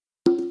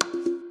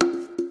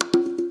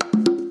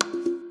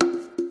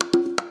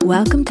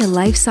Welcome to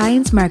Life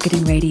Science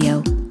Marketing Radio,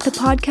 the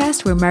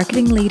podcast where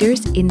marketing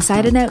leaders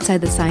inside and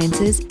outside the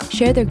sciences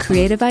share their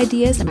creative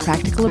ideas and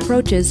practical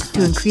approaches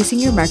to increasing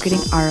your marketing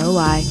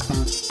ROI.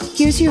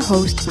 Here's your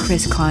host,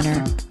 Chris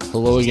Connor.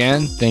 Hello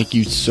again. Thank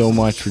you so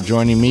much for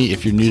joining me.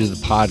 If you're new to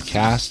the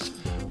podcast,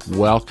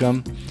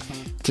 welcome.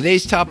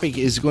 Today's topic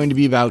is going to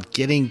be about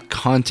getting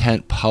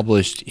content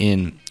published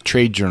in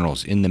trade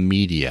journals, in the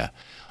media,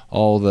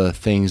 all the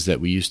things that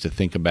we used to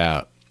think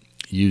about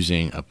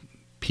using a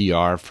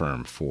PR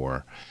firm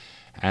for.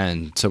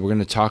 And so we're going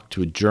to talk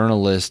to a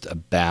journalist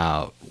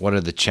about what are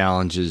the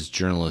challenges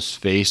journalists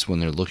face when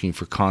they're looking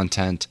for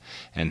content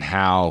and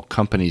how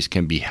companies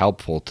can be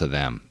helpful to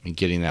them in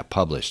getting that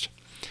published.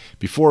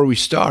 Before we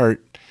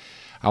start,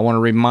 I want to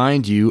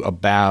remind you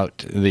about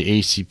the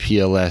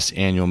ACPLS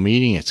annual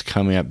meeting. It's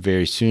coming up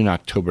very soon,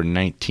 October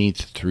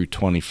 19th through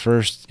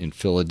 21st in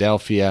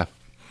Philadelphia.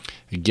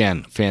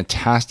 Again,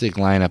 fantastic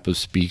lineup of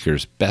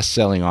speakers.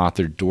 Best-selling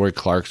author Dorie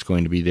Clark's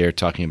going to be there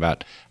talking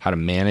about how to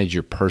manage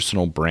your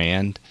personal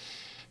brand.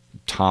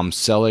 Tom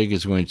Selleck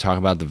is going to talk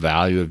about the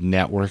value of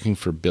networking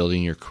for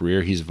building your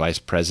career. He's vice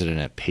president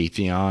at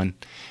Patheon.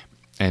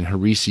 And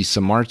Harisi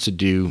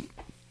Samartsadou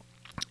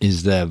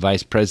is the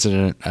vice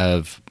president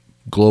of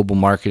global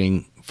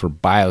marketing for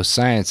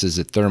biosciences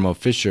at Thermo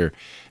Fisher.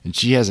 And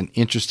she has an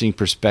interesting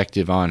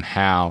perspective on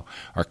how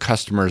our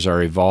customers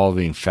are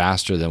evolving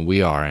faster than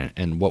we are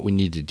and what we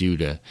need to do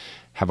to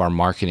have our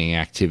marketing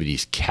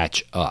activities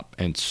catch up.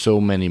 And so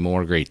many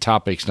more great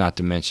topics, not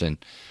to mention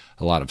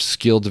a lot of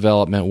skill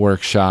development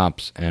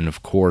workshops and,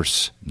 of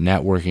course,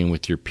 networking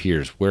with your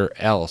peers. Where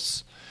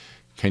else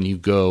can you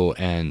go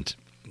and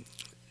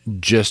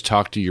just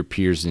talk to your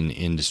peers in the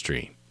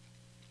industry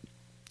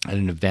at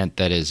an event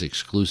that is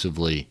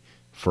exclusively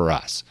for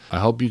us? I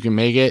hope you can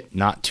make it.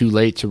 Not too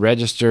late to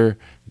register.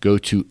 Go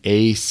to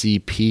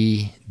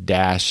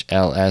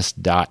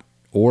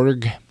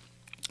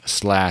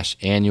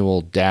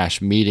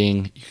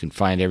acp-ls.org/annual-meeting. You can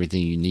find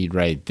everything you need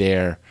right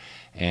there.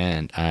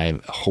 And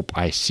I hope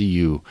I see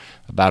you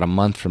about a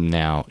month from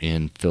now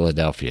in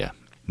Philadelphia.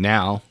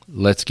 Now,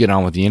 let's get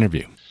on with the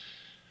interview.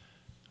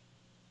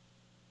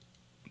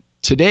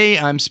 Today,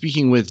 I'm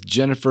speaking with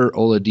Jennifer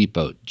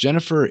Oladipo.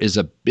 Jennifer is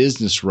a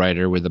business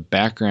writer with a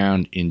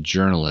background in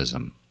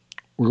journalism.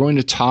 We're going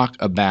to talk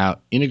about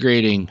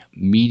integrating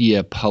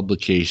media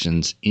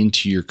publications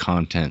into your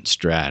content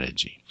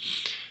strategy.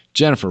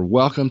 Jennifer,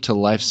 welcome to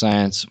Life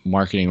Science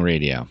Marketing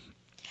Radio.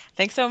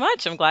 Thanks so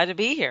much. I'm glad to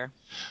be here.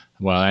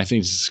 Well, I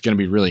think this is going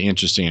to be really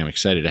interesting. I'm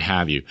excited to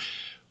have you.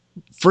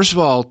 First of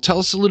all, tell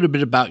us a little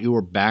bit about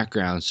your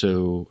background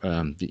so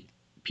the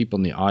people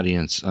in the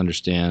audience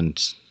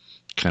understand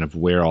kind of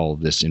where all of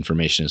this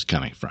information is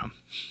coming from.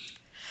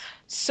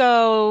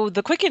 So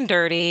the quick and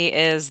dirty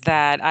is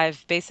that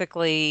I've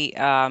basically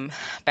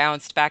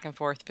bounced back and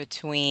forth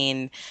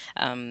between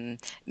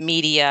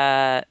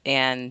media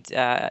and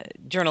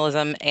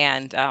journalism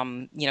and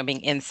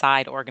being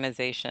inside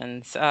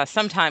organizations.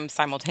 Sometimes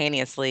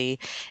simultaneously,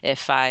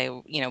 if I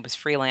was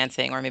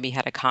freelancing or maybe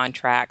had a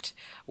contract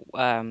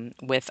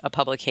with a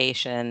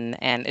publication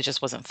and it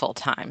just wasn't full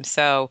time.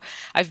 So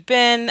I've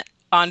been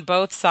on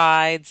both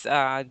sides,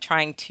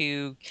 trying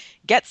to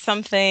get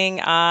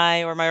something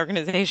I or my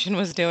organization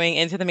was doing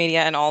into the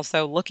media and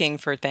also looking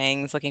for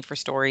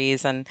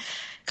stories and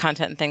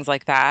content and things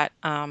like that.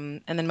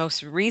 And then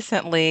most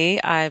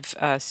recently, I've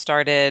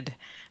started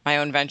my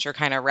own venture,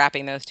 kind of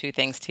wrapping those two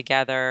things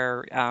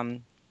together.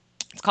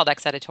 It's called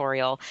X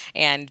Editorial,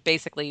 and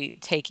basically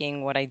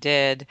taking what I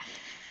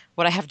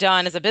have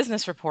done as a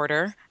business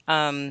reporter,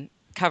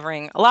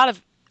 covering a lot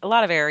of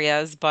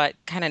areas, but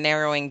kind of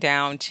narrowing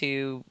down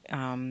to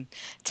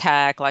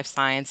tech, life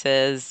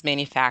sciences,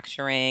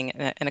 manufacturing,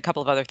 and a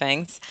couple of other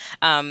things,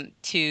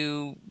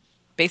 to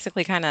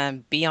basically kind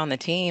of be on the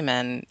team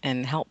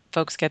and help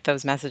folks get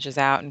those messages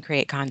out and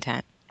create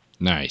content.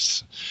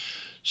 Nice.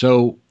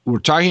 So we're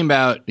talking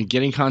about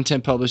getting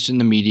content published in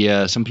the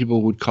media. Some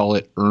people would call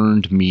it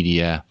earned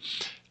media.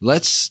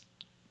 Let's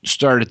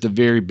start at the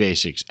very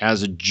basics.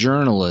 As a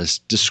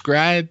journalist,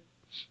 describe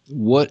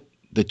what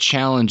the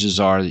challenges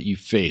are that you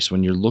face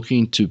when you're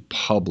looking to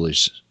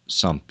publish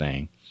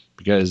something.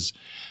 Because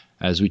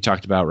as we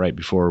talked about right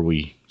before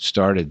we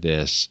started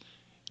this,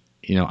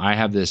 I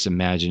have this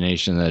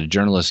imagination that a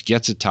journalist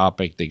gets a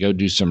topic, they go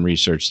do some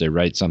research, they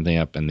write something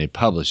up and they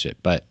publish it,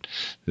 but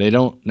they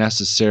don't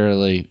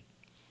necessarily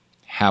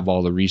have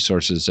all the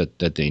resources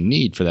that they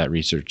need for that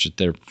research at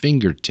their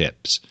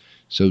fingertips.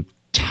 So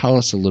tell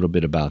us a little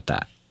bit about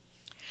that.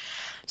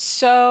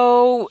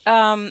 So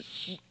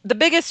the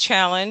biggest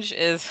challenge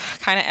is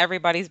kind of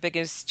everybody's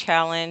biggest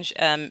challenge,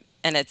 and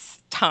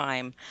it's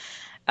time.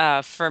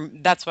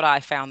 That's what I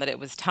found, that it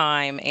was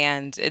time,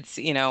 and it's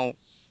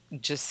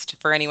just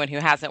for anyone who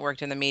hasn't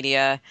worked in the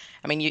media.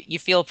 I mean, you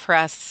feel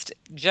pressed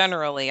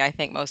generally. I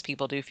think most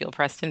people do feel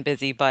pressed and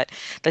busy, but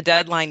the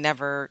deadline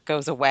never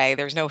goes away.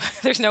 There's no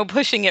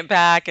pushing it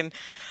back and,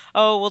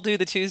 oh, we'll do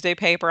the Tuesday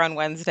paper on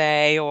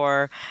Wednesday,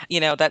 or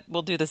that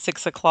we'll do the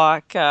 6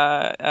 o'clock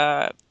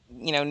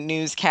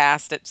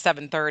newscast at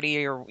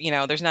 7:30,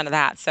 or there's none of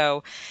that.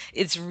 So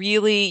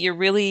you're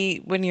really,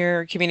 when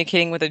you're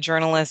communicating with a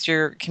journalist,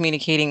 you're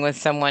communicating with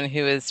someone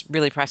who is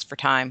really pressed for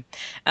time.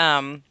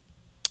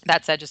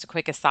 That said, just a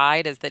quick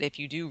aside is that if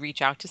you do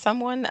reach out to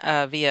someone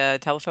via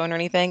telephone or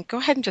anything, go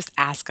ahead and just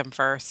ask them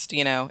first,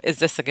 is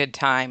this a good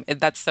time?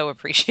 That's so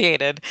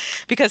appreciated,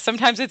 because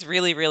sometimes it's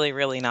really, really,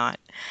 really not.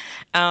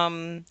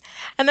 And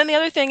then the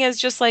other thing is,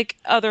 just like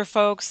other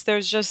folks,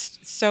 there's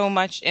just so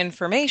much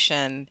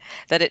information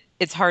that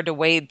it's hard to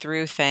wade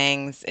through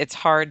things. It's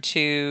hard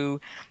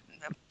to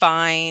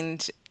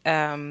find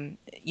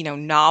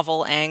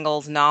novel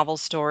angles, novel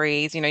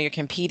stories. You're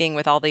competing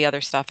with all the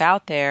other stuff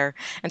out there,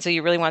 and so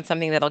you really want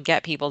something that'll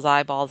get people's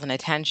eyeballs and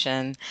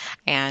attention,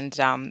 and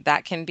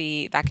that can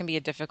be a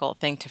difficult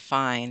thing to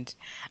find.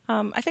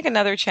 I think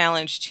another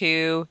challenge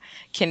too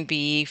can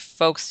be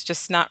folks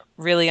just not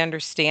really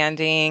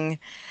understanding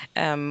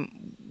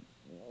um,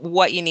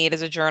 what you need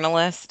as a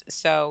journalist.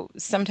 So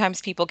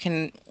sometimes people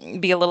can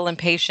be a little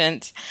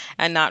impatient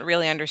and not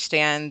really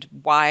understand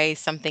why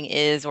something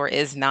is or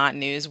is not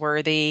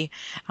newsworthy.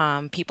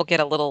 People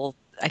get a little,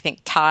 I think,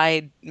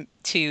 tied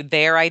to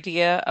their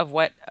idea of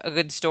what a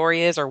good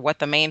story is or what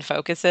the main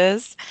focus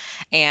is,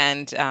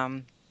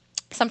 and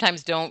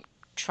sometimes don't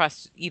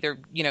trust either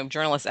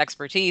journalist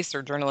expertise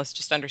or journalist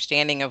just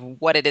understanding of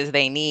what it is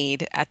they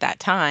need at that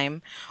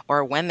time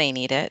or when they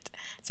need it.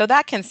 So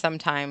that can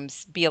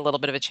sometimes be a little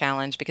bit of a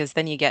challenge, because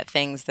then you get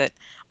things that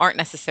aren't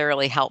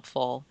necessarily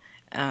helpful,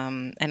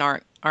 and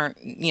aren't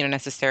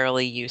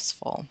necessarily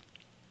useful.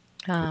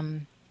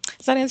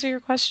 Does that answer your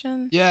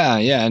question?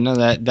 Yeah. No,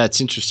 that's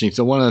interesting.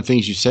 So one of the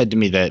things you said to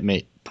me that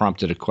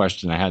prompted a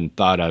question I hadn't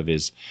thought of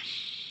is,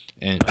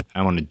 and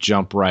I want to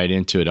jump right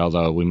into it,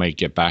 although we might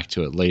get back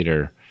to it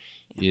later,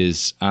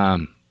 is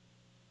when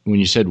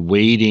you said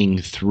wading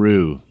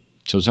through.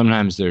 So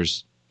sometimes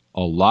there's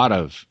a lot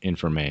of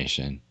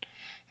information,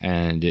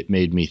 and it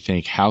made me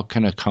think, how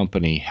can a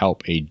company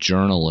help a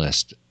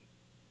journalist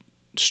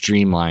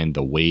streamline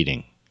the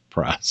wading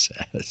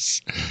process?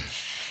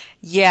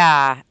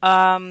 Yeah.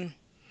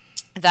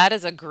 That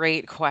is a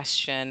great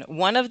question.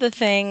 One of the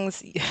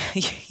things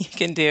you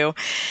can do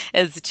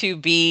is to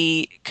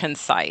be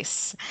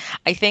concise.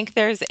 I think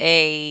there's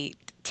a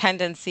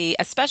tendency,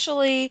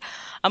 especially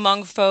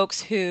among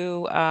folks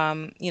who,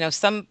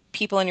 some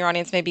people in your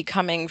audience may be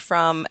coming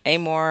from a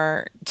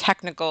more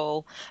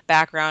technical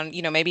background.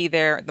 Maybe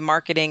the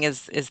marketing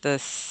is the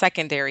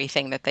secondary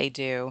thing that they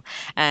do,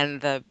 and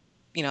the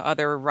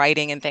other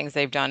writing and things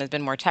they've done has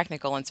been more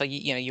technical, and so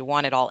you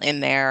want it all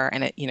in there,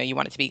 and you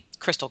want it to be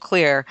crystal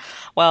clear.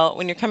 Well,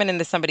 when you're coming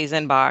into somebody's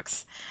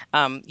inbox,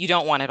 you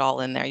don't want it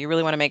all in there. You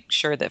really want to make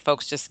sure that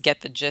folks just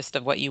get the gist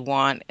of what you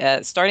want,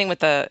 starting with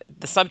the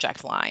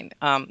subject line.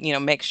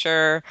 Make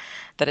sure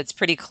that it's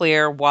pretty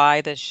clear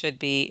why this should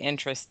be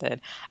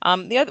interested.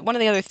 One of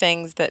the other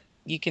things that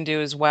you can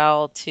do as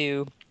well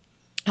to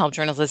help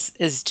journalists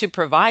is to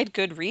provide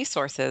good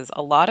resources.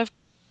 A lot of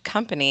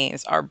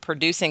companies are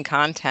producing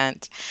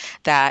content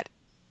that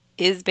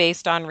is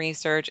based on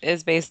research,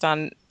 is based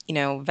on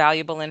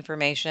valuable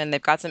information.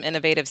 They've got some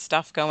innovative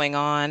stuff going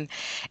on,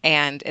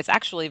 and it's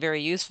actually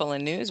very useful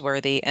and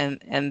newsworthy.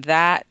 And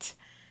that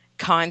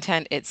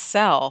content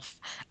itself,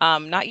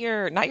 not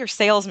your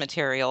sales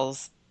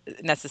materials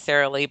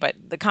necessarily, but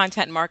the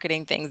content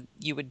marketing things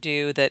you would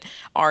do that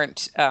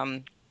aren't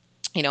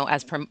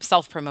as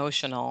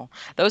self-promotional.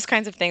 Those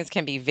kinds of things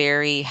can be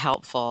very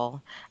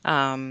helpful.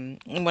 And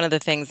one of the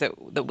things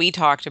that we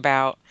talked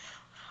about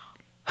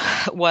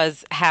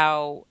was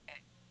how,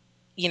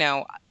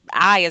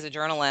 I, as a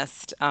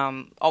journalist,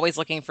 always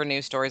looking for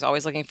news stories,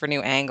 always looking for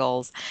new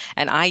angles,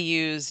 and I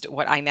used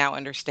what I now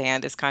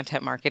understand is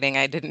content marketing.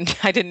 I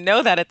didn't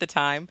know that at the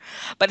time,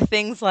 but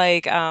things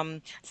like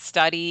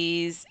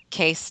studies,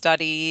 case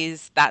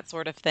studies, that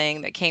sort of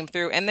thing that came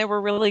through, and there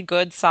were really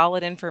good,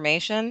 solid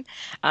information,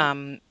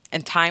 and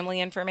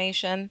timely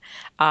information.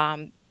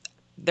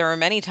 There are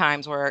many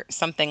times where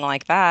something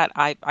like that,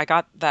 I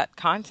got that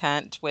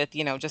content with,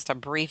 just a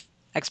brief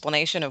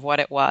explanation of what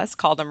it was,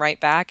 called them right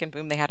back, and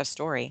boom, they had a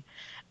story.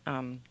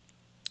 It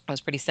was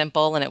pretty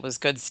simple, and it was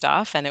good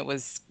stuff, and it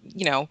was,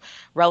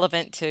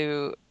 relevant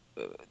to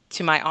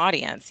my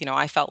audience.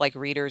 I felt like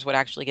readers would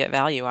actually get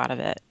value out of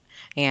it.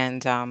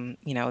 And,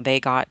 they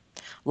got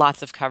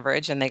lots of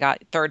coverage, and they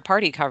got third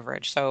party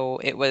coverage. So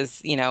it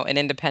was, an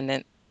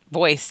independent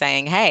voice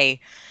saying, hey,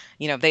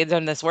 they've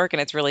done this work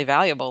and it's really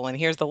valuable, and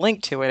here's the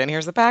link to it, and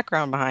here's the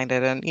background behind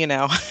it. And,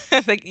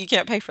 you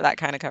can't pay for that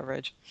kind of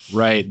coverage.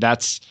 Right.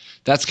 That's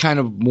kind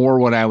of more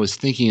what I was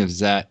thinking, is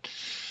that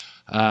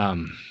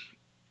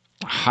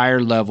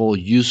higher level,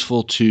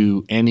 useful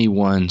to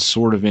anyone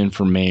sort of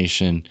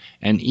information,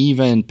 and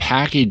even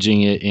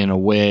packaging it in a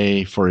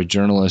way for a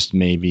journalist,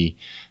 maybe,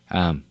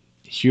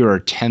 here are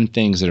 10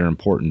 things that are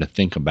important to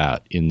think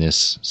about in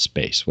this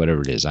space,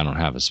 whatever it is. I don't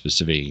have a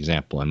specific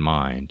example in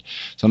mind.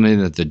 Something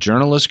that the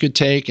journalist could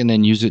take and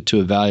then use it to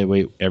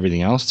evaluate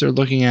everything else they're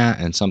looking at,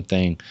 and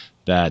something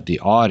that the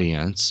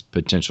audience,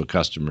 potential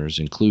customers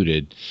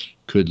included,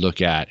 could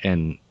look at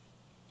and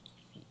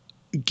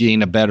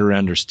gain a better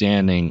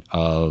understanding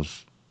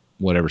of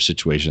whatever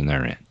situation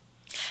they're in.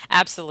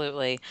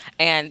 Absolutely.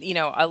 And,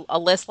 a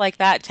list like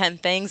that, 10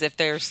 things, if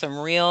there's some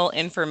real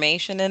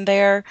information in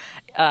there,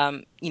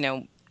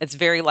 it's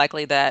very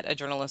likely that a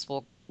journalist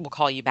will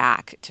call you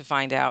back to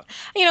find out.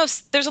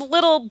 There's a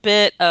little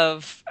bit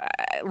of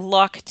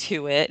luck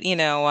to it,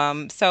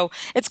 so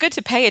it's good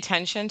to pay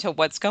attention to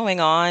what's going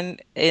on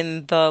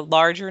in the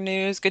larger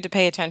news, good to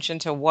pay attention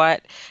to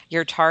what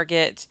your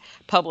target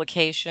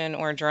publication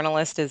or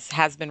journalist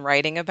has been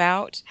writing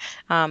about.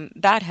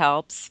 That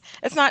helps.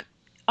 It's not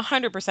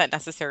 100%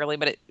 necessarily,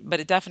 but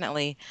it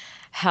definitely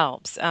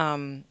helps.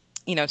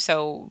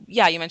 So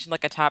yeah, you mentioned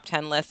like a top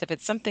 10 list. If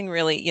it's something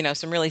really,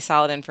 some really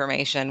solid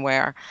information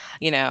where,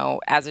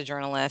 as a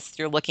journalist,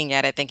 you're looking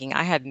at it thinking,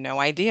 I had no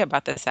idea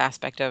about this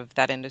aspect of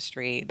that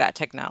industry, that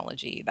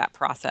technology, that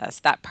process,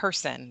 that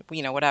person,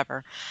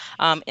 whatever.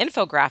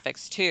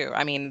 Infographics too.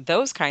 I mean,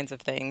 those kinds of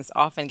things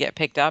often get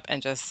picked up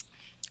and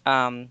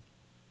um,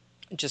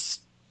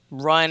 just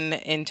run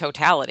in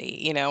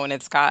totality, and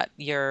it's got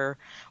your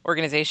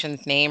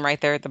organization's name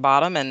right there at the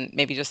bottom and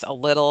maybe just a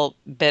little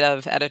bit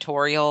of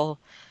editorial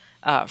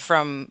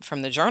from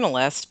the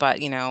journalist. But,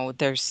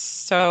 there's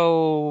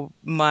so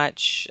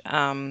much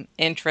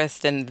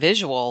interest in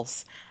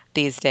visuals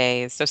these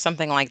days. So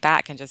something like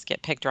that can just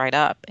get picked right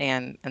up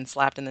and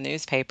slapped in the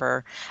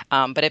newspaper.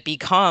 But it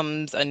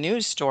becomes a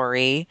news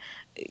story,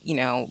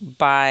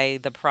 by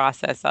the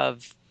process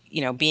of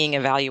being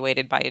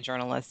evaluated by a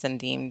journalist and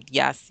deemed,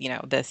 yes,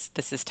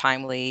 this is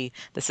timely,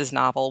 this is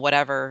novel,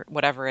 whatever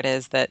it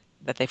is that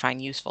they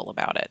find useful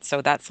about it.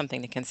 So that's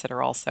something to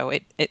consider also.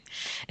 It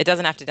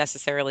doesn't have to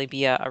necessarily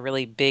be a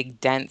really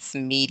big, dense,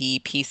 meaty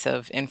piece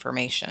of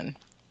information.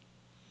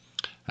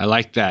 I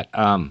like that.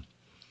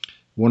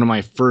 One of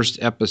my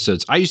first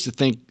episodes, I used to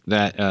think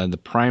that the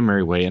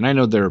primary way, and I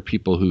know there are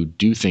people who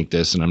do think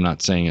this, and I'm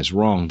not saying it's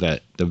wrong,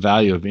 that the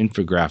value of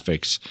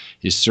infographics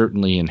is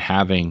certainly in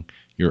having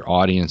your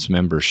audience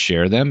members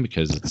share them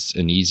because it's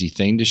an easy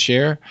thing to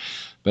share.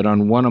 But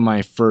on one of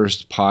my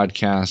first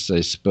podcasts,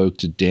 I spoke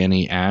to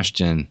Danny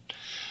Ashton,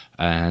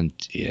 and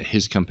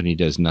his company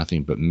does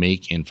nothing but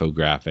make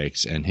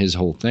infographics. And his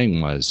whole thing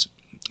was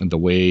the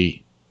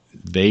way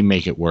they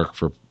make it work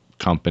for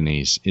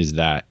companies is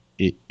that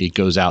it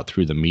goes out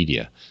through the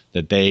media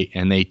that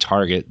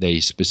they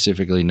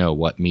specifically know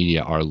what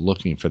media are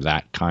looking for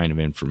that kind of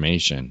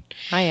information.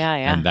 Oh,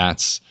 yeah.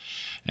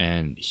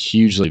 And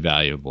hugely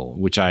valuable,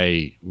 which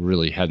I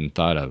really hadn't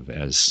thought of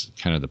as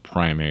kind of the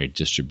primary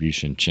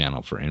distribution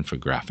channel for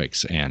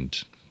infographics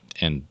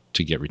and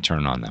to get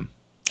return on them.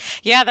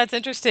 Yeah, that's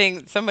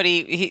interesting.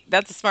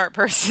 That's a smart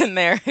person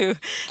there who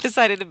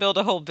decided to build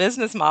a whole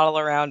business model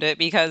around it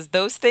because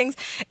those things,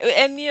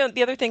 and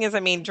the other thing is,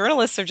 I mean,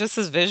 journalists are just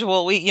as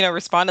visual. We,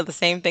 respond to the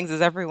same things as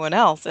everyone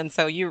else. And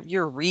so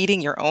you're reading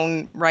your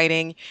own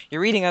writing,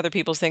 you're reading other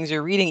people's things,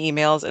 you're reading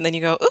emails, and then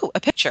you go, ooh, a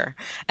picture.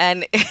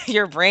 And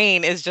your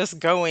brain is just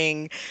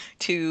going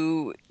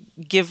to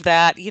give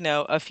that,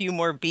 a few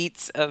more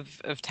beats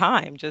of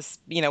time. Just,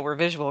 we're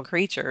visual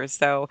creatures.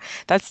 So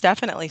that's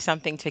definitely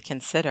something to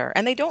consider.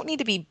 And they don't need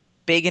to be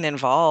big and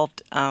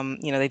involved.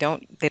 They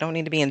don't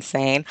need to be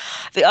insane.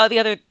 The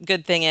other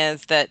good thing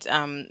is that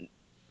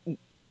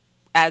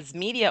as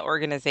media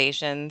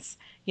organizations,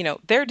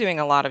 they're doing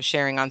a lot of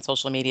sharing on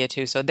social media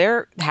too. So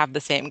they have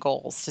the same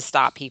goals to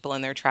stop people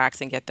in their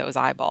tracks and get those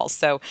eyeballs.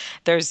 So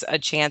there's a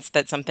chance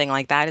that something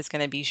like that is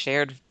going to be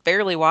shared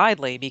fairly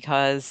widely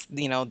because,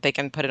 they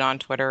can put it on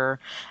Twitter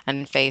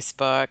and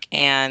Facebook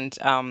and,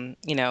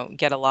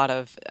 get a lot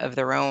of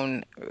their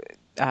own,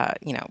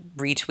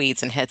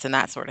 retweets and hits and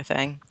that sort of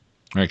thing.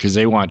 Right, because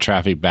they want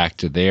traffic back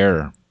to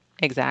their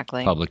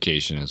exactly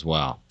publication as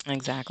well.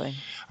 Exactly.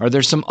 Are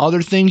there some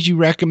other things you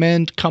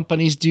recommend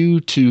companies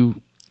do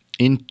to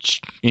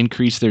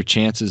increase their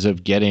chances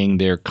of getting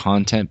their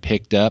content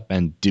picked up?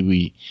 And do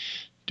we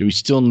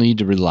still need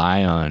to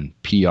rely on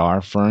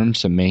PR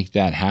firms to make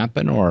that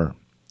happen? Or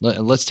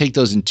let's take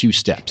those in two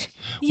steps.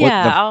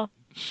 Yeah,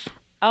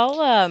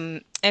 I'll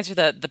answer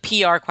the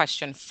PR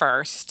question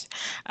first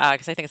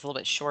because I think it's a little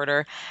bit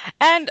shorter.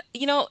 And,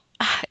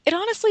 it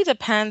honestly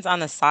depends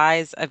on the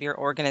size of your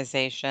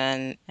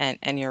organization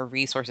and your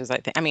resources, I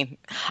think. I mean,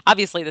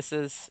 obviously this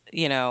is,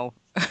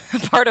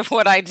 part of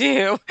what I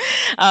do.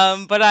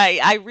 But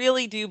I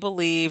really do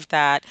believe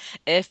that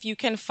if you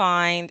can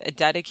find a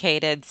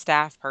dedicated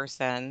staff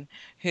person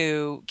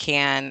who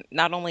can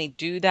not only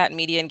do that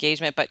media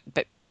engagement,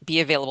 but be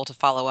available to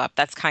follow up,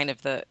 that's kind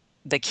of the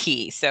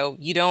key. So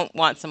you don't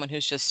want someone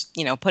who's just,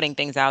 putting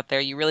things out there.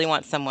 You really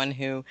want someone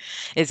who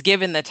is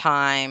given the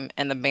time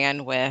and the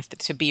bandwidth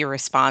to be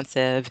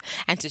responsive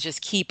and to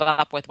just keep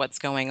up with what's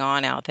going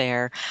on out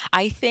there.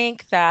 I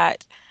think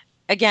that,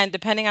 again,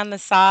 depending on the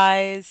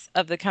size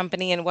of the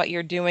company and what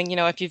you're doing,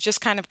 if you've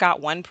just kind of got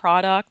one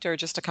product or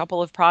just a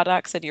couple of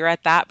products and you're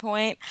at that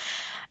point,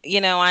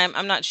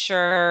 I'm not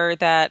sure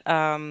that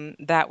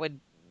that would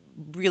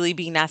really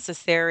be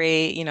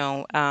necessary.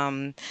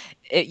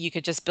 You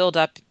could just build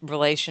up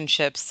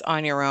relationships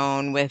on your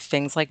own with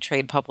things like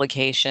trade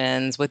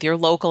publications, with your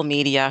local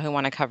media who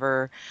want to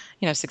cover,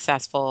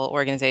 successful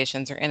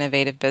organizations or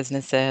innovative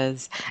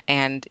businesses,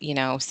 and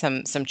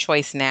some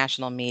choice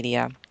national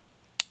media.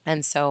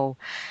 And so,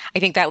 I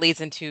think that leads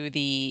into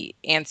the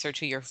answer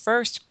to your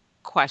first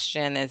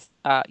question: is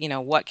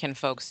what can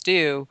folks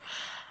do,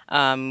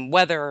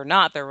 whether or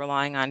not they're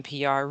relying on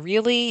PR?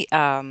 Really,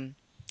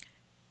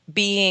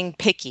 being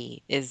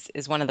picky is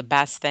one of the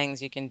best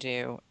things you can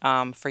do,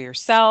 for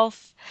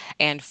yourself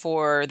and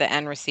for the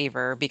end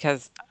receiver,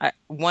 because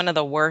one of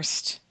the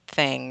worst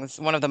things,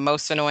 one of the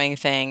most annoying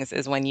things,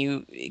 is when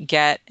you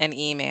get an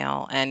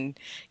email and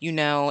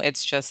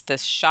it's just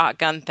this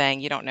shotgun thing.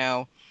 You don't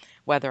know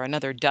whether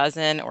another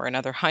dozen or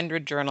another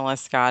 100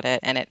 journalists got it,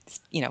 and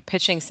it's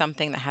pitching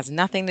something that has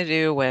nothing to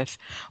do with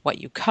what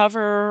you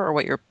cover or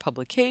what your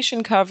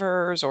publication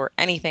covers or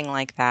anything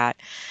like that.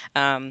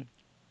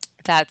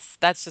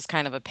 That's just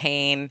kind of a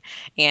pain.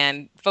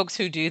 And folks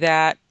who do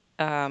that,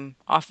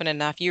 often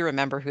enough, you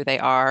remember who they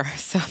are,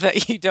 so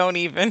that you don't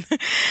even,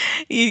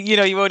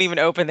 you won't even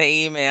open the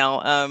email.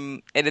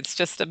 And it's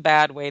just a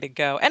bad way to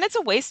go. And it's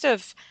a waste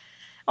of,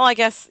 well, I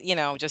guess,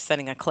 just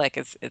sending a click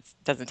it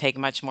doesn't take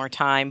much more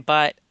time,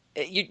 but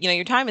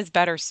your time is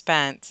better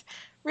spent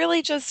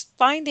really just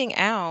finding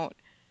out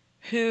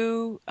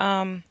who,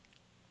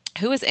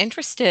 who is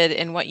interested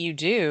in what you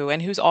do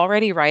and who's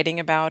already writing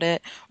about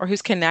it, or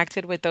who's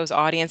connected with those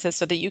audiences,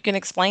 so that you can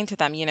explain to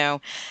them,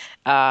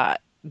 uh,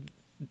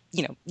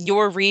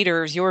 your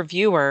readers, your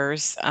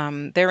viewers,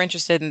 they're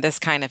interested in this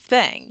kind of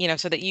thing,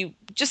 so that you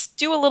just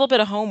do a little bit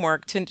of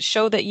homework to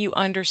show that you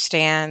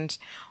understand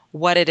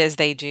what it is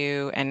they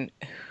do and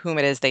whom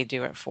it is they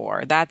do it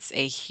for. That's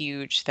a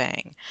huge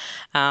thing.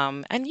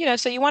 And,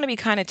 so you want to be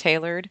kind of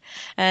tailored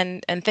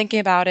and thinking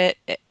about it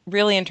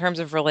really in terms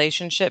of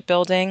relationship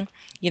building,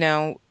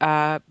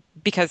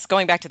 because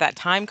going back to that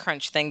time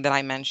crunch thing that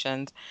I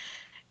mentioned,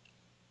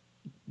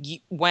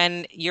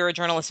 when you're a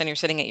journalist and you're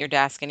sitting at your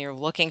desk and you're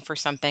looking for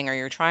something, or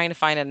you're trying to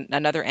find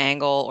another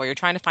angle, or you're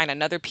trying to find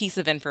another piece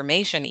of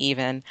information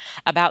even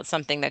about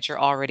something that you're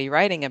already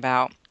writing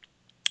about,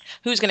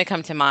 who's going to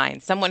come to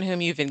mind? Someone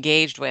whom you've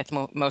engaged with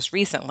most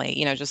recently,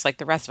 just like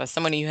the rest of us,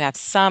 someone you have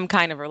some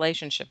kind of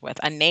relationship with,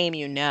 a name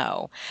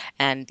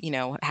and,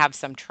 have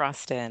some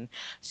trust in.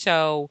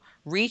 So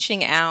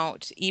reaching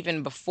out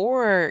even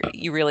before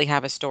you really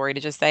have a story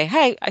to just say,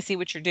 hey, I see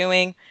what you're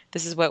doing.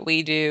 This is what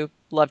we do.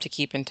 Love to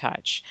keep in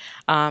touch.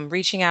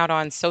 Reaching out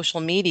on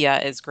social media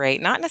is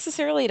great, not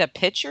necessarily to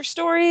pitch your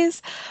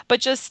stories, but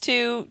just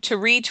to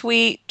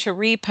retweet, to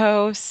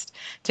repost,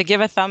 to give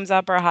a thumbs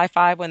up or a high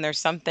five when there's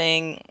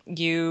something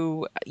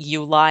you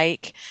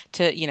like,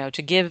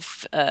 to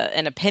give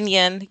an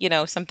opinion,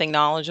 something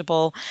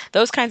knowledgeable.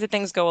 Those kinds of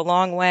things go a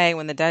long way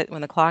when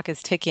the clock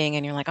is ticking,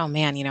 and you're like, oh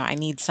man, I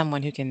need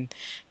someone who can,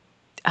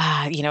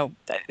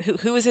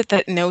 who is it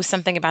that knows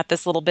something about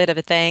this little bit of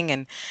a thing?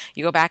 And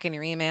you go back in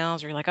your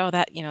emails, or you're like, oh,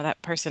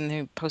 that person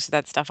who posted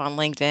that stuff on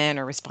LinkedIn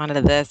or responded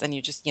to this, and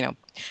you just,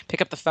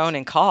 pick up the phone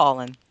and call.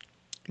 And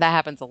that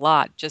happens a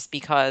lot just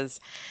because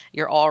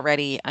you're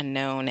already a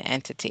known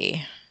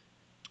entity.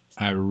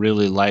 I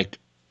really like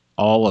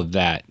all of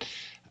that.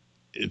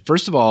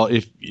 First of all,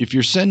 if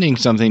you're sending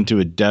something to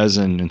a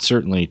dozen and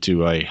certainly to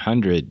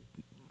 100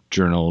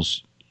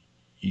 journals,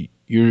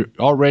 you're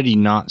already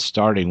not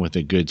starting with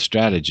a good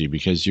strategy,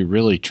 because you're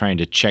really trying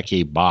to check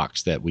a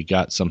box that we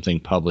got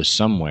something published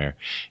somewhere.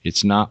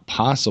 It's not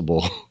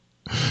possible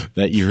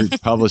that you're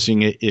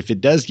publishing it, if it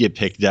does get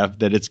picked up,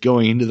 that it's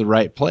going into the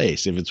right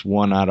place, if it's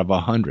 1 out of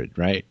 100,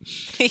 right?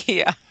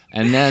 Yeah.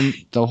 And then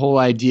the whole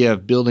idea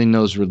of building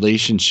those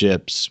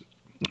relationships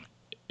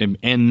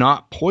and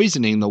not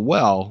poisoning the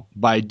well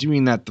by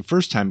doing that the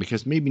first time,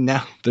 because maybe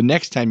now the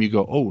next time you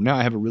go, oh, now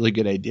I have a really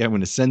good idea, I'm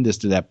going to send this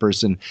to that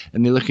person,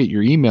 and they look at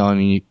your email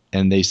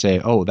and they say,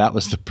 oh, that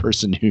was the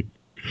person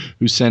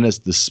who sent us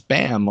the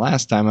spam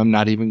last time, I'm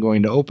not even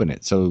going to open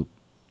it. So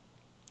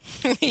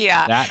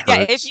yeah. That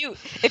hurts. Yeah.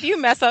 If you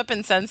mess up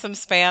and send some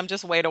spam,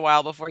 just wait a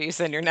while before you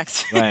send your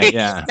next Right,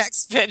 yeah.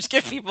 next pitch.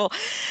 Give people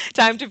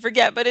time to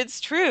forget. But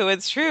it's true.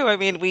 It's true. I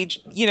mean, we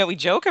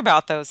joke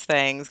about those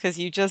things because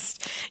you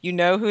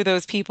know who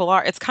those people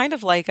are. It's kind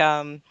of like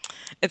the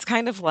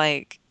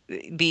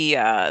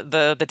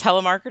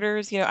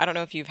telemarketers. I don't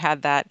know if you've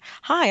had that.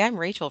 Hi, I'm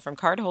Rachel from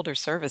Cardholder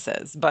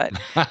Services, but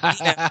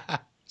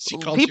She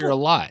calls you a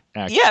lot,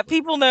 actually. yeah,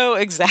 people know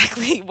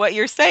exactly what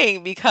you're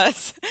saying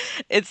because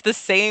it's the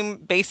same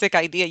basic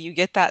idea. You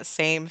get that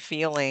same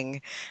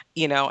feeling,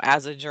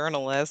 as a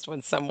journalist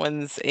when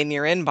someone's in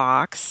your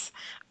inbox,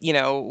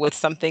 with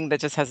something that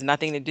just has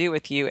nothing to do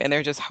with you, and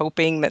they're just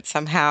hoping that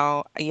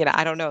somehow,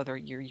 I don't know,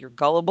 you're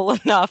gullible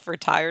enough or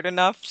tired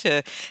enough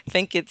to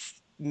think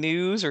it's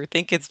news or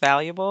think it's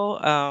valuable.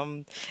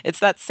 It's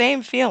that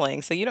same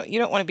feeling. So you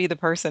don't want to be the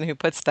person who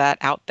puts that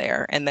out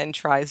there and then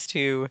tries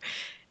to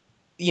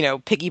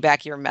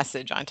piggyback your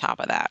message on top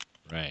of that.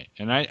 Right.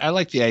 And I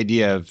like the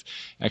idea of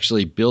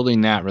actually building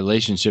that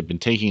relationship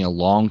and taking a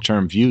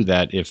long-term view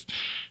that if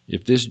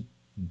if this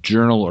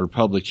journal or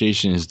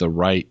publication is the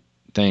right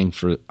thing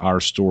for our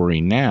story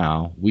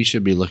now, we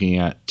should be looking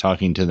at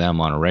talking to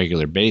them on a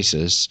regular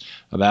basis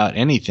about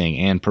anything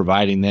and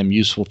providing them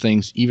useful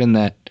things, even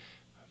that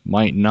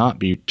might not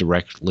be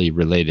directly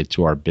related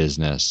to our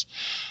business,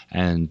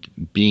 and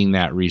being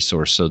that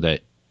resource so that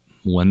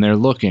when they're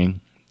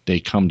looking, they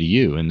come to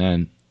you. And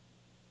then,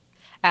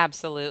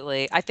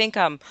 Absolutely. I think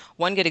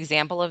one good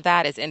example of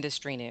that is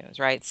industry news,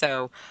 right?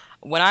 So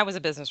when I was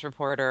a business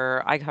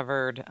reporter, I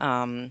covered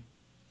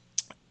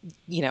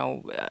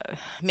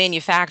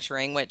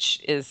manufacturing,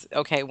 which is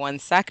okay, one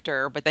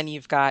sector, but then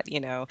you've got,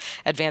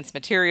 advanced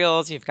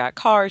materials, you've got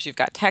cars, you've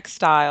got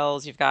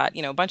textiles, you've got,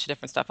 a bunch of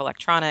different stuff,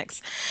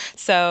 electronics.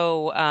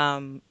 So,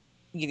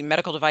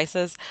 medical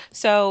devices.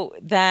 So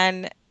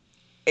then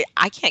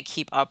I can't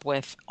keep up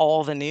with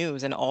all the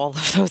news in all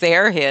of those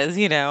areas.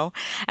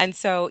 And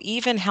so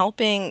even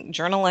helping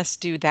journalists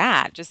do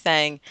that, just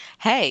saying,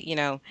 hey,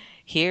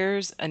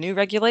 here's a new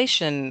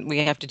regulation we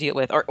have to deal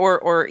with,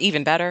 or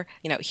even better,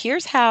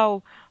 here's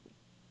how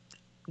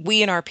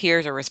we and our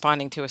peers are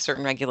responding to a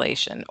certain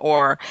regulation,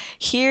 or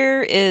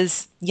here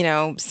is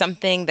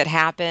something that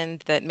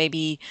happened that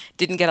maybe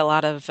didn't get a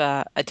lot of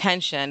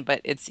attention,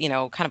 but it's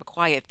kind of a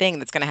quiet thing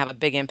that's going to have a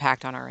big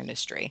impact on our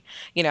industry.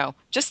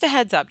 Just a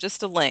heads up,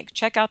 just a link,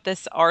 check out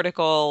this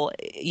article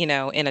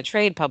in a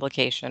trade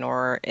publication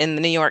or in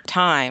the New York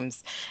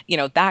Times,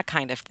 that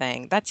kind of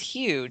thing. That's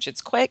huge.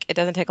 It's quick, it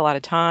doesn't take a lot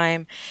of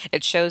time,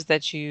 it shows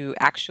that you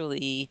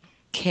actually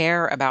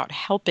care about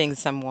helping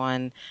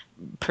someone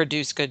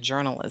produce good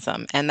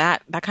journalism, and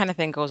that kind of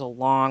thing goes a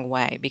long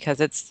way,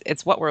 because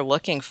it's what we're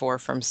looking for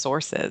from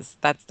sources.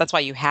 That's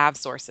why you have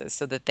sources,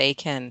 so that they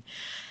can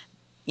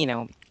you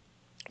know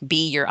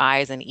be your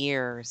eyes and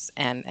ears,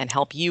 and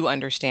help you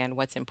understand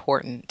what's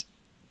important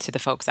to the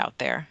folks out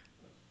there.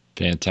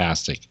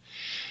 fantastic.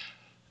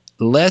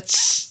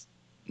 Let's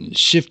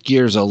shift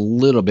gears a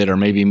little bit, or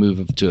maybe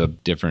move to a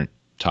different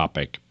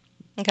topic.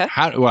 Okay.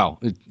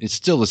 It's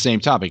still the same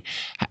topic,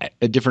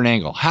 a different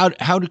angle. How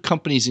do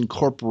companies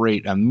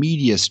incorporate a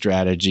media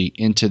strategy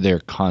into their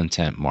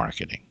content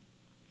marketing?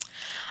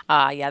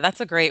 Yeah,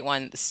 that's a great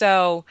one.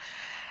 So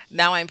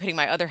now I'm putting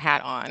my other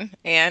hat on,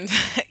 and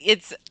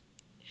it's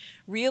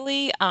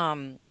really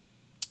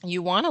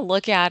you want to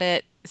look at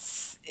it,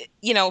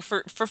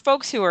 for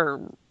folks who are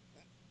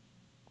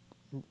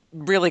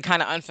really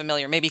kind of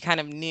unfamiliar, maybe kind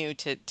of new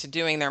to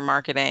doing their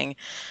marketing.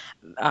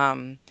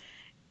 Um,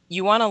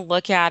 you want to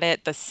look at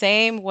it the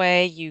same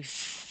way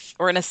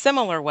or in a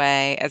similar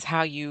way as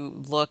how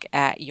you look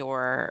at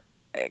your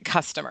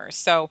customers.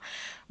 So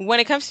when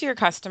it comes to your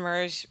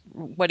customers,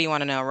 what do you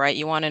want to know, right?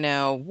 You want to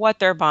know what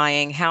they're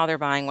buying, how they're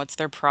buying, what's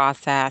their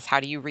process, how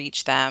do you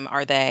reach them?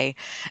 Are they,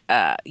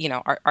 are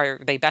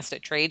they best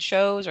at trade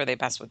shows? Are they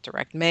best with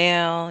direct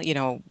mail?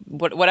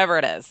 Whatever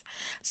it is.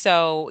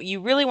 So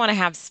you really want to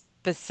have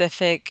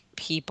specific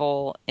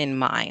people in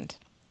mind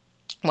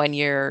when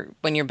you're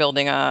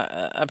building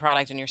a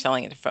product and you're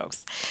selling it to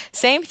folks.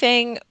 Same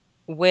thing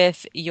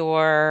with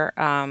your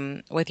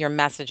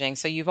messaging.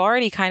 So you've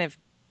already kind of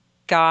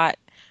got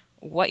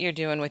what you're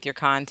doing with your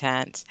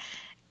content,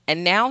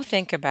 and now I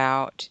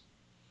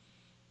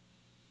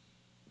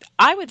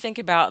would think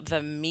about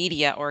the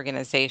media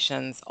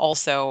organizations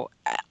also,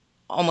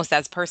 almost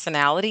as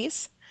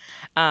personalities.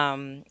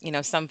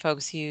 Some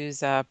folks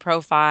use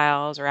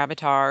profiles or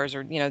avatars,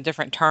 or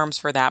different terms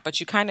for that. But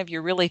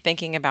you're really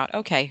thinking about,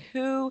 okay,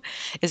 who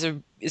is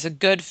a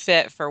good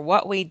fit for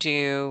what we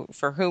do,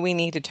 for who we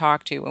need to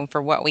talk to, and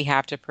for what we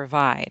have to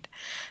provide.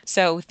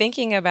 So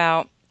thinking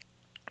about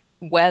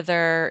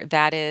whether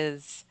that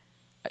is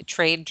a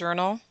trade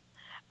journal,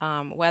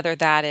 whether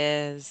that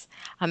is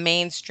a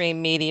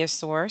mainstream media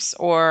source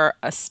or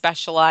a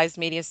specialized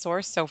media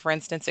source. So, for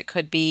instance, it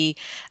could be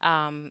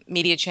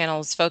media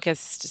channels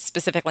focused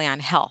specifically on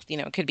health.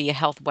 It could be a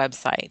health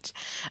website.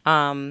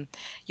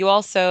 You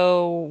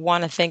also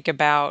want to think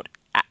about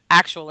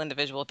actual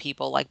individual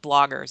people, like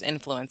bloggers,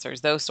 influencers,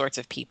 those sorts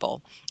of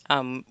people.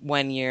 And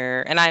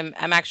I'm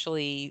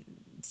actually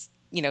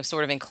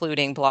sort of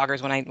including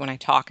bloggers when I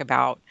talk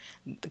about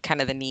kind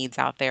of the needs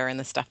out there and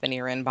the stuff in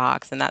your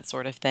inbox and that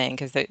sort of thing,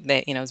 because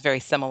it's very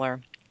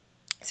similar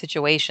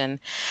situation.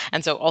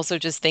 And so also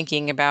just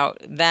thinking about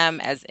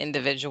them as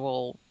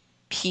individual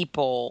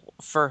people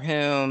for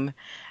whom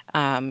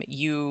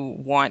you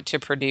want to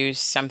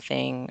produce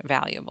something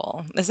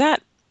valuable. Is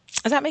that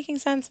making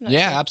sense? I'm not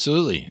Yeah, sure.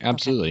 absolutely.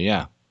 Absolutely.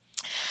 Okay.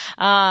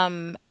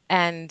 Yeah.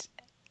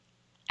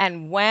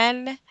 And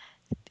when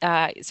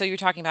so you're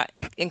talking about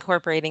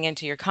incorporating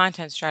into your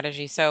content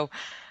strategy. So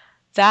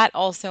that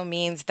also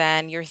means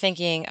then you're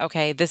thinking,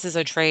 okay, this is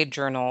a trade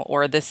journal,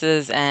 or this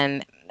is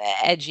an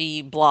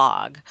edgy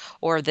blog,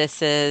 or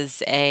this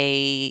is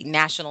a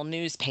national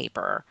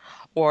newspaper,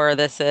 or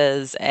this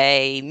is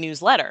a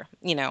newsletter.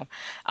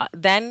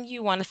 Then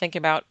you want to think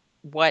about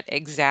what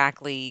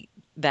exactly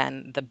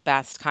then the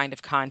best kind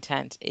of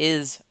content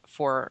is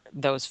for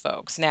those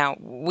folks. Now,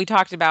 we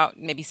talked about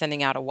maybe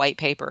sending out a white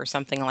paper or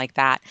something like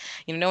that.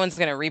 No one's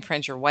going to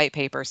reprint your white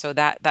paper, so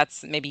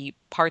that's maybe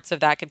parts of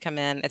that could come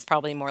in. It's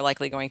probably more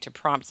likely going to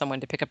prompt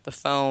someone to pick up the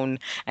phone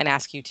and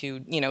ask you to,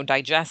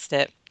 digest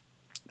it.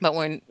 But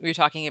when you're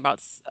talking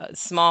about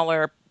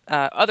smaller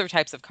other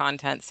types of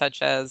content,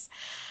 such as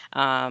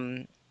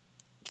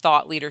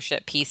thought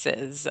leadership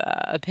pieces,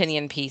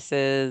 opinion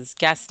pieces,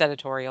 guest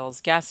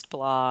editorials, guest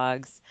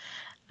blogs,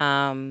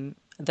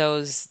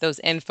 those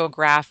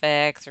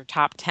infographics or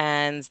top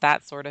tens,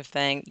 that sort of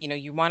thing.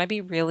 You want to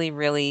be really,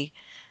 really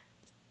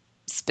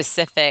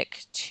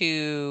specific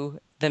to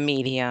the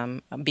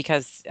medium,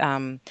 because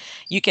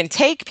you can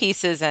take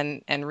pieces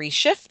and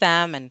reshift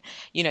them, and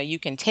you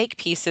can take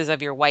pieces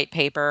of your white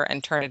paper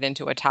and turn it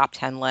into a top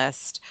 10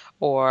 list,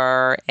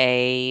 or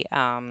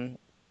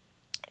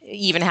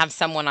even have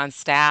someone on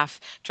staff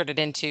turn it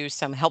into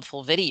some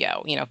helpful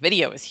video.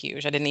 Video is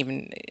huge. I didn't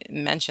even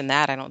mention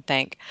that, I don't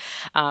think.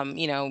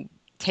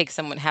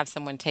 Have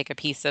someone take a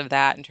piece of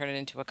that and turn it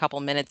into a couple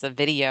minutes of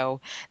video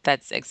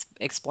that's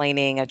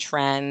explaining a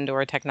trend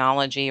or a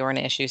technology or an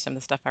issue, some of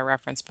the stuff I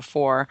referenced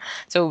before.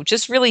 So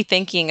just really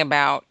thinking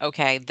about,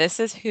 okay, this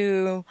is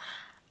who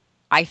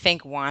I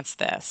think wants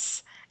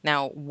this.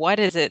 Now, what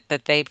is it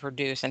that they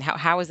produce, and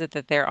how is it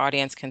that their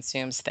audience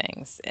consumes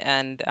things?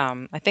 And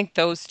I think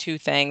those two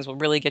things will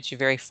really get you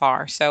very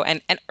far. So, and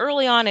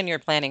early on in your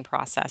planning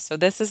process. So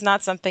this is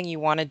not something you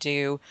want to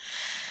do,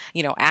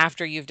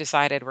 after you've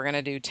decided we're going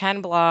to do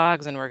 10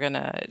 blogs and we're going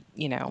to,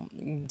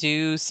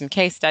 do some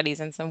case studies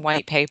and some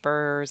white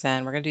papers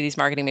and we're going to do these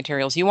marketing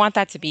materials. You want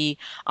that to be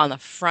on the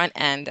front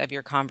end of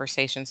your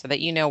conversation so that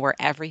you know where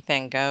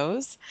everything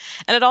goes.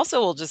 And it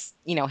also will just,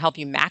 help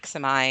you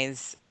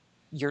maximize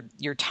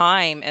your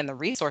time and the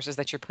resources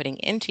that you're putting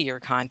into your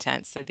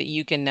content so that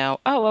you can know,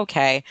 oh,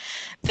 okay,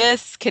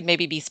 this could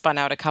maybe be spun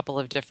out a couple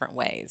of different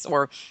ways,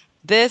 or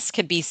this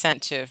could be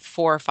sent to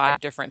 4 or 5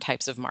 different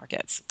types of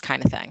markets,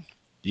 kind of thing.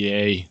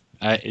 Yay.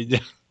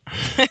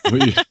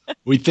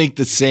 We think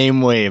the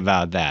same way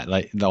about that.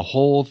 Like the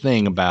whole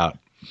thing about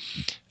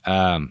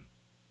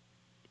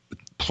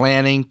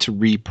planning to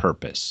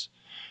repurpose.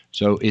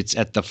 So it's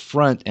at the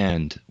front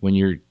end when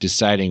you're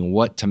deciding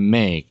what to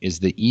make is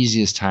the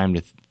easiest time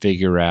to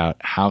figure out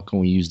how can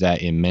we use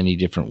that in many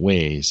different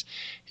ways.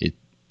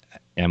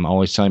 I'm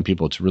always telling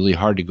people it's really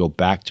hard to go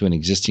back to an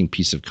existing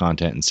piece of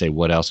content and say,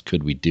 what else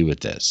could we do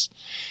with this?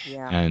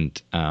 Yeah.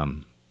 And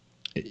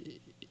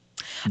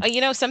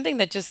something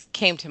that just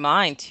came to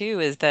mind too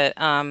is that,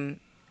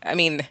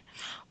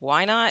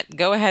 why not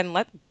go ahead and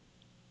let,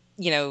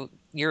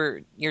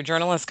 your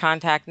journalist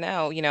contact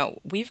know,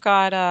 we've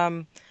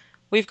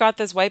got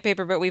this white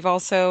paper, but we've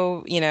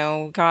also,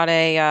 got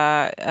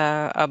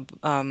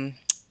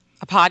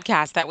a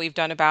podcast that we've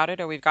done about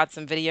it, or we've got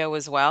some video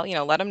as well.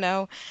 Let them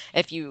know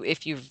if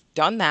you've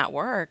done that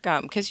work,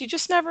 because you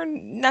just never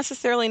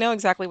necessarily know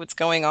exactly what's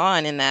going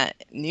on in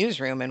that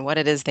newsroom and what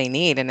it is they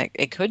need, and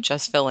it could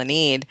just fill a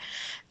need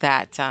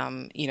that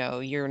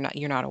you're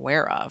not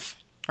aware of,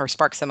 or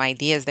spark some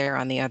ideas there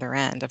on the other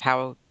end of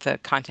how the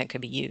content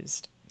could be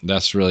used.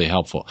 That's really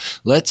helpful.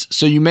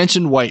 So you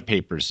mentioned white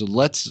papers, so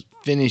let's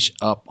finish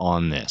up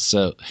on this.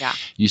 So yeah.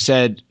 You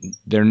said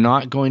they're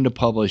not going to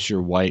publish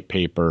your white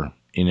paper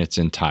in its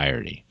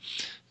entirety,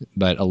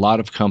 but a lot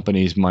of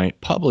companies might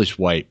publish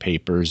white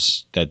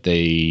papers that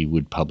they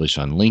would publish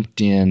on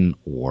LinkedIn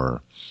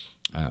or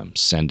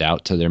send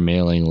out to their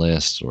mailing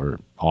lists or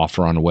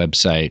offer on a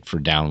website for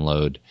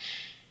download.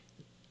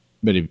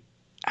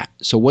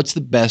 So what's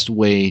the best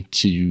way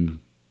to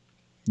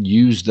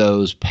use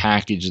those,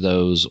 package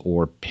those,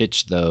 or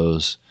pitch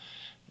those,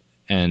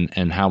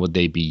 and how would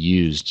they be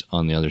used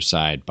on the other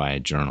side by a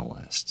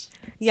journalist?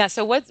 Yeah.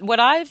 So what's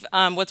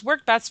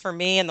worked best for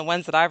me, and the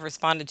ones that I've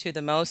responded to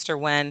the most, are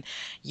when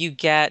you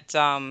get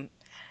you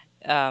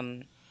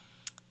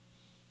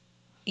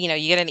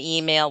get an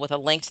email with a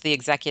link to the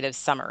executive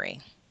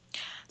summary.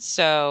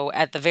 So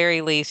at the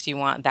very least, you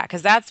want that,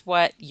 because that's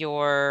what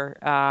your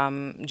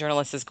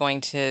journalist is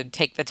going to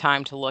take the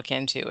time to look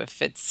into.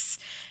 If it's,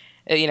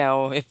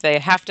 if they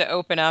have to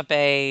open up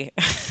a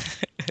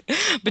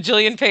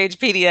bajillion page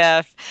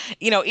PDF,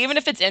 even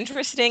if it's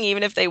interesting,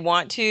 even if they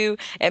want to,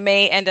 it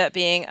may end up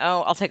being,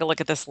 oh, I'll take a look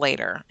at this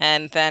later.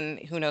 And then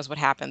who knows what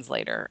happens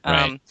later.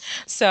 Right.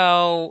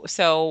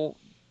 So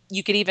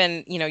you could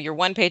even, your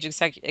 1-page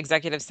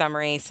executive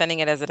summary, sending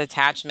it as an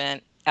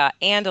attachment,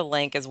 and a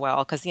link as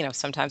well, because,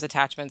 sometimes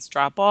attachments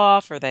drop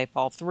off or they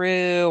fall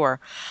through or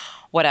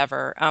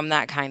whatever,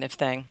 that kind of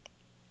thing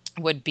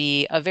would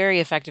be a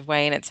very effective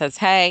way. And it says,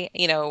 hey,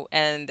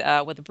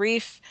 and with a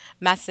brief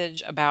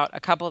message about a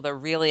couple of the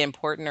really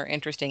important or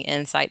interesting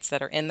insights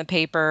that are in the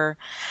paper,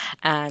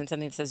 and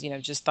something that says,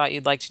 just thought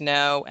you'd like to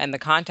know, and the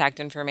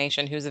contact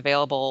information, who's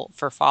available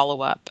for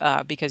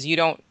follow-up, because you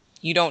don't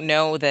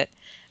know that.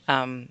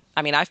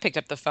 I've picked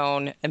up the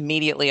phone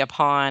immediately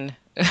upon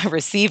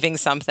receiving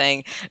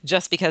something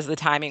just because the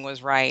timing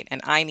was right and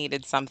I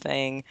needed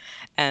something,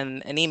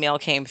 and an email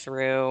came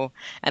through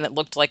and it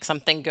looked like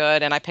something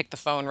good and I picked the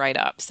phone right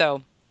up.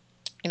 So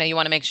You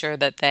want to make sure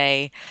that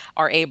they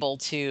are able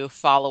to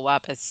follow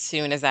up as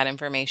soon as that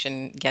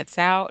information gets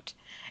out.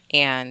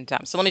 And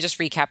so let me just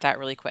recap that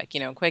really quick.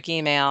 Quick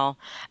email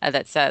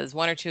that says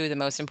one or two of the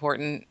most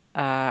important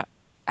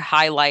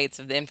highlights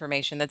of the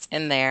information that's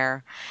in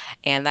there.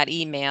 And that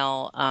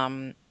email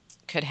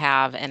could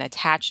have an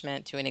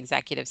attachment to an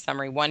executive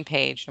summary, one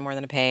page, no more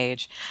than a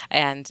page.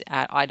 And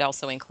I'd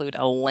also include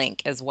a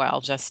link as well,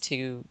 just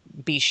to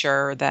be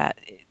sure that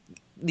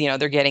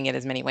they're getting it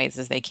as many ways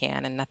as they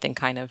can, and nothing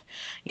kind of,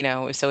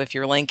 so if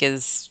your link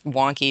is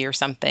wonky or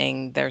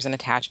something, there's an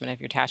attachment. If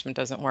your attachment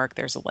doesn't work,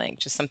 there's a link,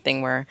 just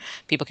something where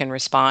people can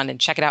respond and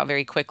check it out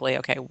very quickly.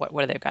 Okay,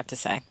 what have they got to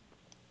say?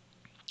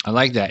 I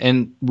like that.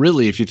 And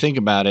really, if you think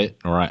about it,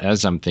 or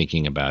as I'm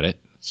thinking about it,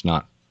 it's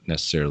not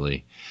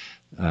necessarily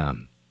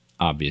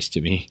obvious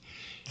to me.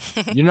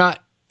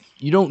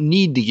 You don't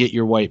need to get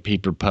your white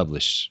paper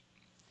published,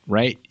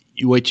 right?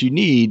 What you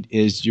need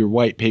is your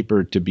white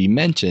paper to be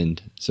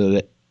mentioned so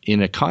that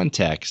in a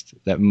context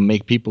that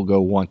make people go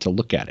want to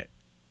look at it.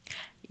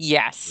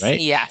 Yes. Right?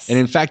 Yes. And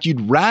in fact,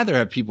 you'd rather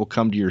have people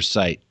come to your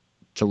site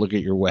to look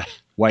at your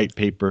white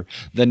paper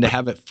than to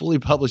have it fully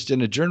published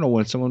in a journal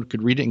when someone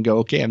could read it and go,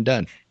 okay, I'm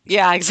done.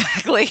 Yeah,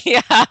 exactly.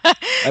 Yeah.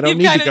 I don't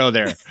need to go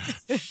there.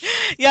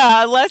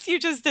 Yeah, unless you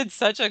just did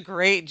such a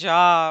great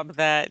job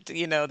that,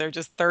 they're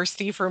just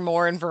thirsty for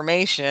more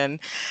information.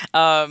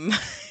 Yeah,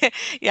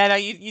 no,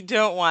 you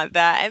don't want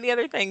that. And the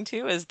other thing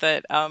too is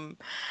that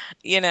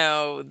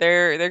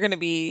they're going to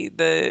be,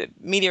 the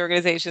media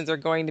organizations are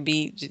going to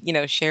be,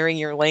 sharing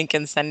your link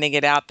and sending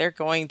it out. They're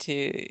going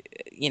to,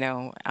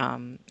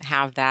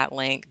 have that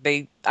link.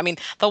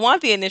 They'll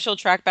want the initial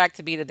track back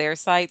to be to their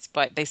sites,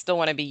 but they still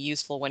want to be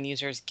useful when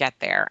users get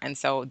there. And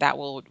so that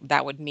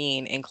would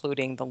mean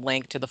including the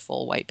link to the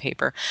full white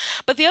paper.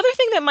 But the other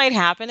thing that might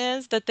happen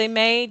is that they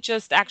may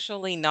just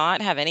actually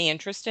not have any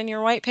interest in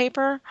your white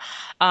paper,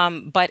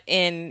 but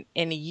in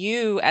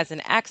you as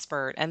an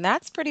expert. And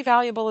that's pretty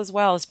valuable as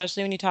well,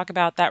 especially when you talk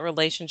about that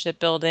relationship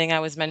building I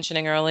was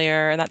mentioning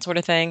earlier and that sort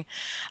of thing.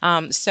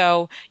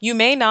 So you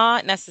may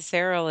not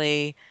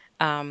necessarily,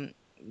 the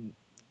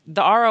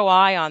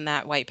ROI on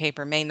that white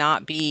paper may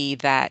not be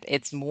that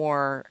it's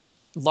more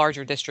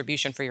larger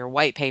distribution for your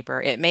white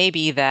paper. It may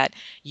be that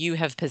you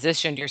have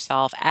positioned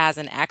yourself as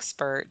an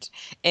expert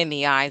in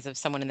the eyes of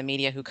someone in the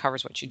media who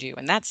covers what you do.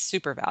 And that's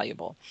super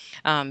valuable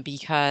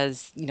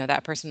because,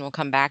 that person will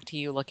come back to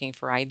you looking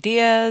for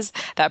ideas.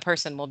 That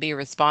person will be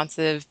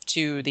responsive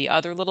to the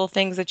other little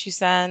things that you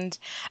send.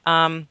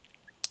 And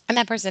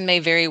that person may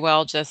very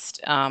well just,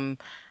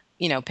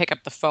 pick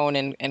up the phone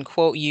and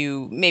quote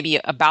you maybe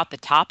about the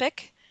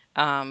topic.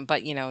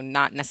 But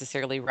not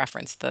necessarily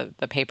reference the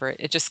paper.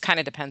 It just kind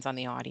of depends on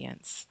the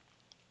audience.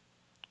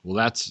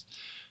 Well,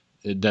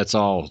 that's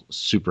all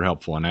super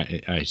helpful, and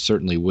I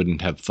certainly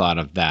wouldn't have thought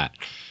of that.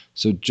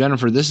 So,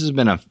 Jennifer, this has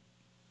been a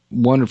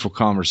wonderful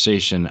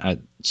conversation.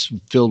 It's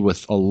filled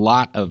with a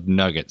lot of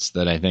nuggets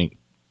that I think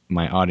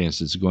my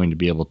audience is going to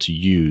be able to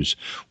use.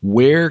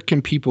 Where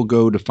can people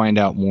go to find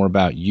out more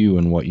about you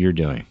and what you're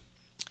doing?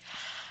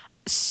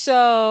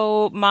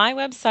 So my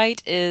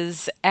website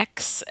is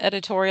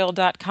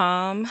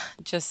xeditorial.com,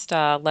 just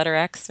letter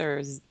X,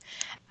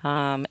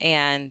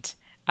 and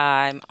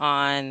I'm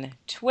on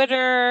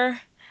Twitter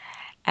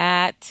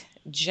at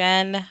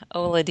Jen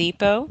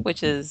Oladipo,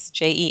 which is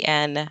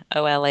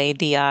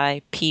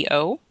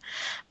JenOladipo.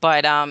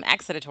 But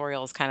X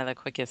Editorial is kind of the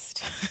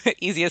quickest,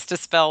 easiest to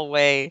spell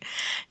way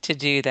to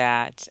do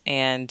that.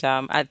 And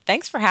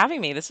thanks for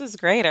having me. This was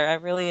great. I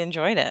really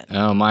enjoyed it.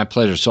 Oh, my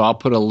pleasure. So I'll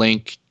put a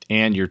link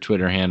and your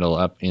Twitter handle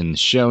up in the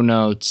show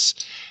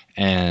notes.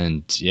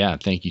 And yeah,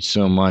 thank you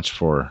so much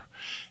for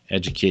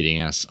educating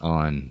us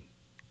on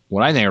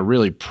what I think are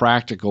really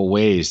practical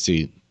ways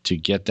to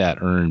get that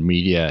earned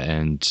media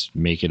and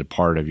make it a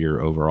part of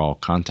your overall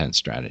content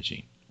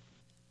strategy.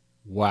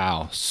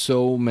 Wow,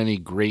 so many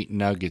great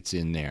nuggets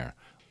in there.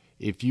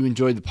 If you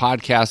enjoyed the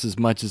podcast as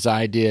much as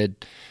I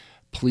did,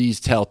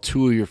 please tell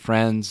 2 of your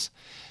friends.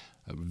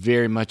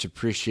 Very much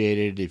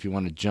appreciated. If you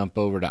want to jump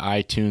over to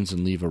iTunes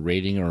and leave a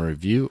rating or a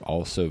review,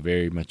 also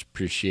very much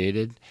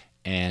appreciated.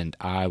 And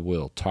I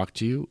will talk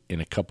to you in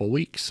a couple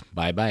weeks.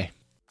 Bye-bye.